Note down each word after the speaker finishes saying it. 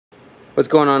What's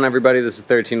going on, everybody? This is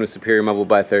 13 with Superior Mobile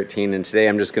by 13, and today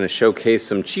I'm just going to showcase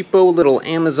some cheapo little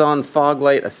Amazon fog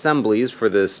light assemblies for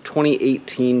this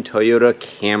 2018 Toyota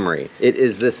Camry. It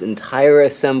is this entire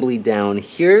assembly down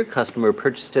here. Customer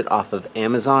purchased it off of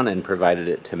Amazon and provided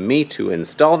it to me to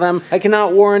install them. I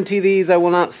cannot warranty these. I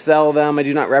will not sell them. I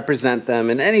do not represent them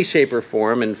in any shape or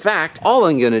form. In fact, all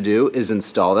I'm going to do is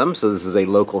install them, so this is a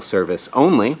local service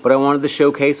only, but I wanted to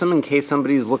showcase them in case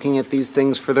somebody's looking at these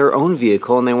things for their own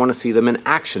vehicle and they want to see them in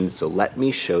action, so let me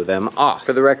show them off.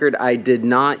 For the record, I did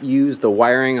not use the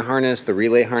wiring harness, the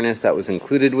relay harness that was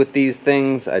included with these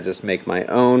things. I just make my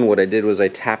own. What I did was I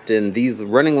tapped in these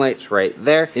running lights right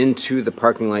there into the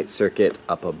parking light circuit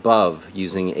up above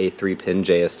using a 3-pin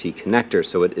JST connector,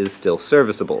 so it is still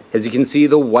serviceable. As you can see,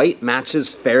 the white matches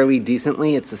fairly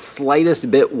decently. It's the slightest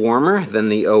bit warmer than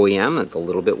the OEM. It's a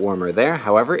little bit warmer there.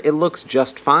 However, it looks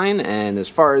just fine, and as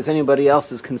far as anybody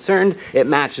else is concerned, it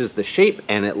matches the shape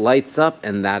and it lights up,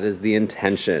 and that is the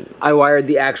intention. I wired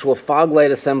the actual fog light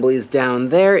assemblies down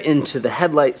there into the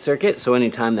headlight circuit, so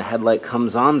anytime the headlight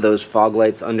comes on, those fog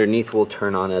lights underneath will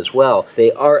turn on as well.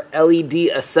 They are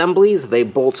LED assemblies. They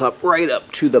bolt up right up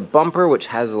to the bumper, which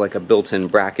has like a built-in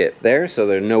bracket there, so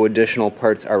there no additional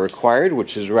parts are required,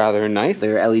 which is rather nice.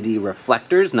 They're LED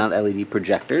reflectors, not LED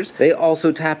projectors. They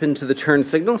also tap into the turn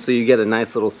signal, so you get a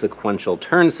nice little sequential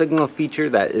turn signal feature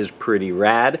that is pretty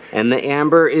rad, and the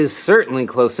amber is certainly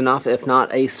close enough, if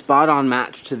not a spot-on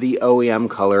match to the OEM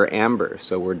color amber,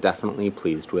 so we're definitely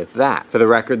pleased with that. For the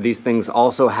record, these things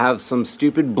also have some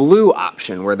stupid blue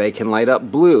option where they can light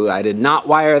up blue. I did not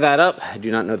wire that up. I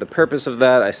do not know the purpose of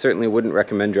that. I certainly wouldn't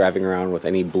recommend driving around with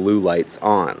any blue lights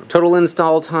on. Total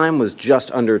install time was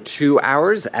just under 2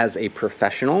 hours. As a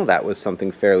professional, that was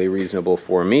something fairly reasonable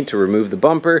for me to remove the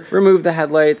bumper, remove the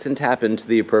headlights, and tap into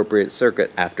the appropriate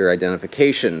circuit after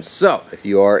identification. So, if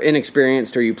you are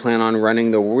inexperienced or you plan on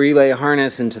running the relay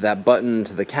harness into that button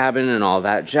to the cabin and all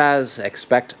that jazz,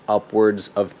 expect upwards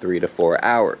of 3 to 4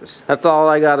 hours. That's all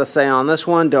I gotta say on this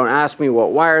one. Don't ask me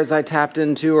what wires I tapped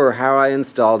into or how I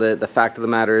installed it. The fact of the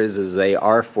matter is they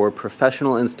are for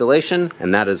professional installation,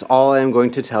 and that is all I am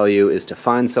going to tell you, is to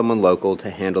find someone local to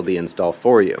handle the install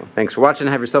for you. Thanks for watching.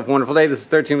 Have yourself a wonderful day. This is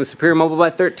 13 with Superior Mobile by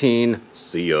 13.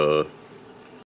 See ya.